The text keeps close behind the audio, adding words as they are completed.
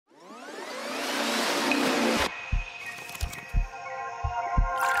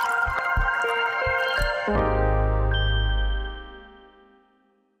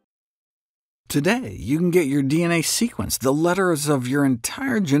Today, you can get your DNA sequenced, the letters of your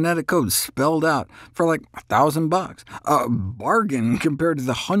entire genetic code spelled out, for like $1,000, a bargain compared to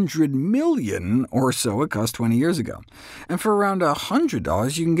the 100 million or so it cost 20 years ago. And for around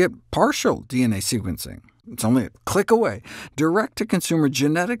 $100, you can get partial DNA sequencing. It's only a click away. Direct-to-consumer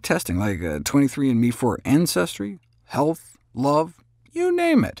genetic testing like 23andMe for ancestry, health, love, you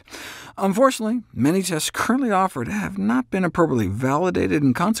name it. Unfortunately, many tests currently offered have not been appropriately validated,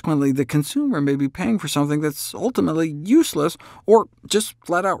 and consequently the consumer may be paying for something that's ultimately useless or just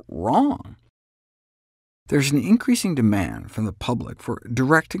flat-out wrong. There's an increasing demand from the public for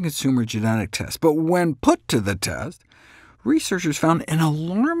direct-to-consumer genetic tests, but when put to the test, researchers found an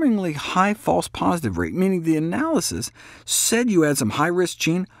alarmingly high false positive rate, meaning the analysis said you had some high-risk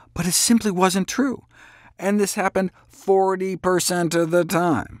gene, but it simply wasn't true. And this happened 40% of the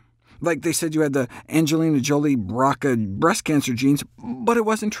time. Like they said you had the Angelina Jolie BRCA breast cancer genes, but it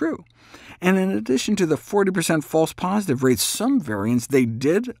wasn't true. And in addition to the 40% false positive rate, some variants they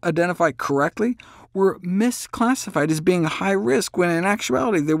did identify correctly were misclassified as being high risk, when in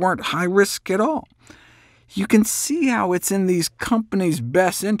actuality they weren't high risk at all. You can see how it's in these companies'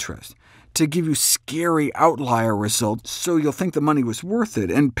 best interest to give you scary outlier results so you'll think the money was worth it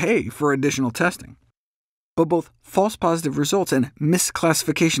and pay for additional testing. But both false positive results and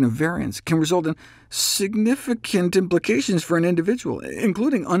misclassification of variants can result in significant implications for an individual,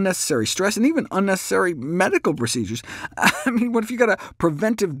 including unnecessary stress and even unnecessary medical procedures. I mean, what if you got a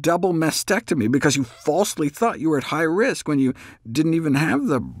preventive double mastectomy because you falsely thought you were at high risk when you didn't even have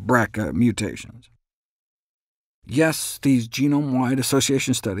the BRCA mutations? Yes, these genome-wide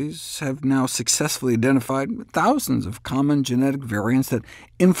association studies have now successfully identified thousands of common genetic variants that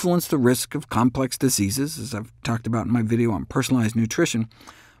influence the risk of complex diseases, as I've talked about in my video on personalized nutrition.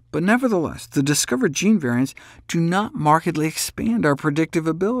 But nevertheless, the discovered gene variants do not markedly expand our predictive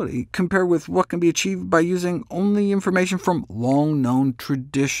ability, compared with what can be achieved by using only information from long-known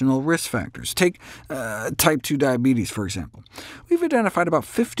traditional risk factors. Take type 2 diabetes, for example. We've identified about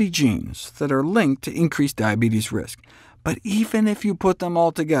 50 genes that are linked to increased diabetes risk. But even if you put them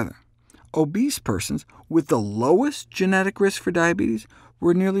all together, obese persons with the lowest genetic risk for diabetes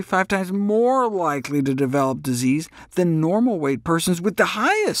were nearly 5 times more likely to develop disease than normal weight persons with the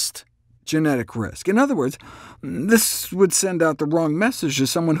highest genetic risk. In other words, this would send out the wrong message to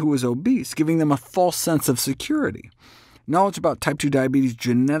someone who is obese, giving them a false sense of security. Knowledge about type 2 diabetes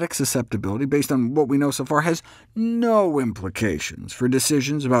genetic susceptibility, based on what we know so far, has no implications for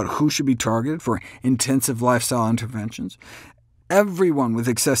decisions about who should be targeted for intensive lifestyle interventions. Everyone with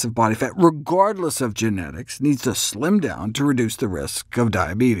excessive body fat, regardless of genetics, needs to slim down to reduce the risk of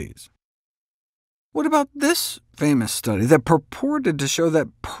diabetes. What about this famous study that purported to show that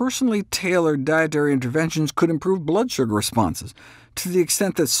personally tailored dietary interventions could improve blood sugar responses, to the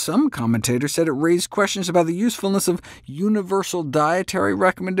extent that some commentators said it raised questions about the usefulness of universal dietary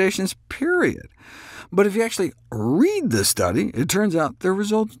recommendations, period? But if you actually read the study, it turns out their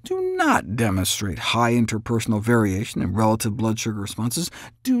results do not demonstrate high interpersonal variation in relative blood sugar responses,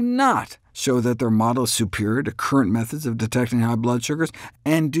 do not show that their model is superior to current methods of detecting high blood sugars,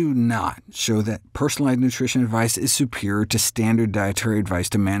 and do not show that personalized nutrition advice is superior to standard dietary advice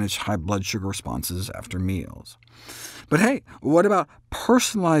to manage high blood sugar responses after meals. But hey, what about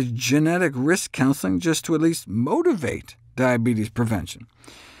personalized genetic risk counseling just to at least motivate diabetes prevention?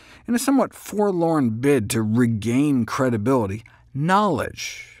 In a somewhat forlorn bid to regain credibility,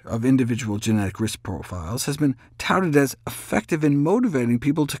 knowledge of individual genetic risk profiles has been touted as effective in motivating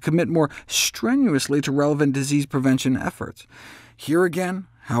people to commit more strenuously to relevant disease prevention efforts. Here again,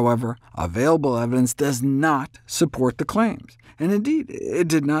 however, available evidence does not support the claims. And indeed, it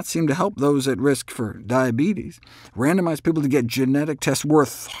did not seem to help those at risk for diabetes. Randomized people to get genetic tests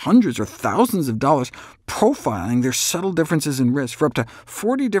worth hundreds or thousands of dollars, profiling their subtle differences in risk for up to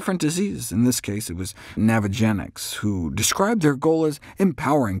 40 different diseases. In this case, it was Navigenics, who described their goal as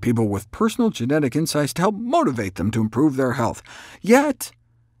empowering people with personal genetic insights to help motivate them to improve their health. Yet,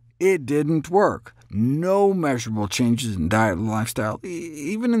 it didn't work. No measurable changes in diet and lifestyle,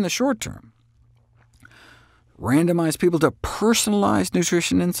 even in the short term. Randomize people to personalized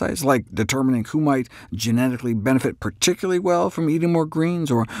nutrition insights, like determining who might genetically benefit particularly well from eating more greens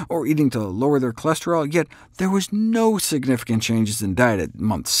or eating to lower their cholesterol, yet there was no significant changes in diet at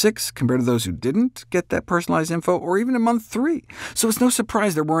month 6 compared to those who didn't get that personalized info, or even in month 3. So it's no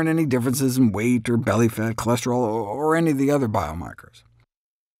surprise there weren't any differences in weight or belly fat, cholesterol, or any of the other biomarkers.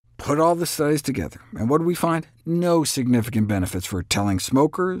 put all the studies together, and what do we find? No significant benefits for telling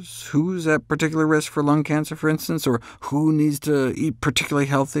smokers who's at particular risk for lung cancer, for instance, or who needs to eat particularly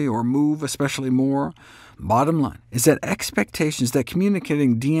healthy or move especially more. Bottom line is that expectations that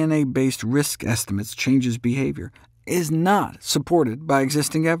communicating DNA-based risk estimates changes behavior is not supported by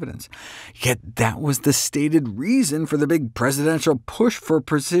existing evidence. Yet that was the stated reason for the big presidential push for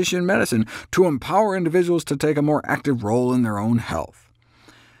precision medicine, to empower individuals to take a more active role in their own health.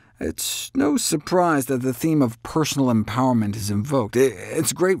 It's no surprise that the theme of personal empowerment is invoked.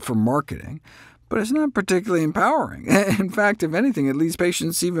 It's great for marketing, but it's not particularly empowering. In fact, if anything, it leaves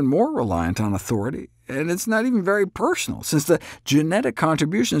patients even more reliant on authority. And it's not even very personal, since the genetic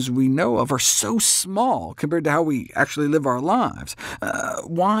contributions we know of are so small compared to how we actually live our lives.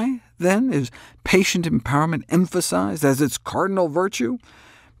 Why, then, is patient empowerment emphasized as its cardinal virtue?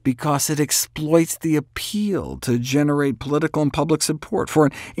 Because it exploits the appeal to generate political and public support for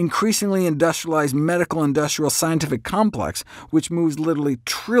an increasingly industrialized medical-industrial scientific complex which moves literally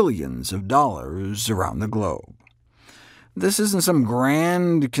trillions of dollars around the globe. This isn't some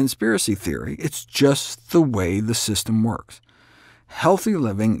grand conspiracy theory, it's just the way the system works. Healthy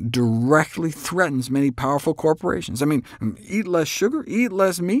living directly threatens many powerful corporations. I mean, eat less sugar, eat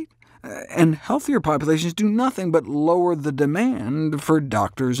less meat, and healthier populations do nothing but lower the demand for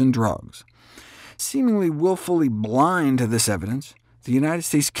doctors and drugs. Seemingly willfully blind to this evidence, the United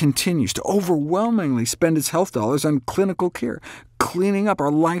States continues to overwhelmingly spend its health dollars on clinical care, cleaning up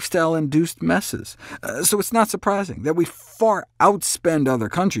our lifestyle-induced messes. So it's not surprising that we far outspend other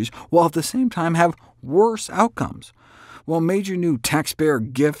countries, while at the same time have worse outcomes. While major new taxpayer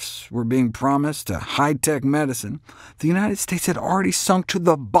gifts were being promised to high-tech medicine, the United States had already sunk to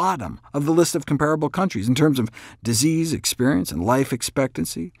the bottom of the list of comparable countries in terms of disease experience and life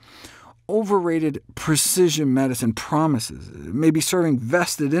expectancy. Overrated precision medicine promises may be serving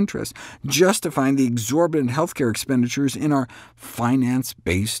vested interests, justifying the exorbitant healthcare expenditures in our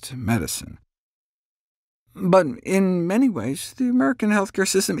finance-based medicine. But in many ways, the American healthcare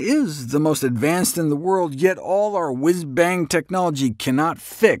system is the most advanced in the world, yet all our whiz-bang technology cannot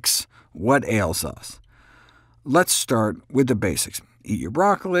fix what ails us. Let's start with the basics. Eat your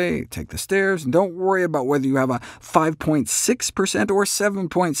broccoli, take the stairs, and don't worry about whether you have a 5.6% or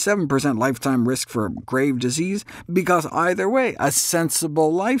 7.7% lifetime risk for grave disease, because either way, a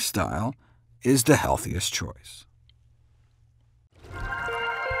sensible lifestyle is the healthiest choice.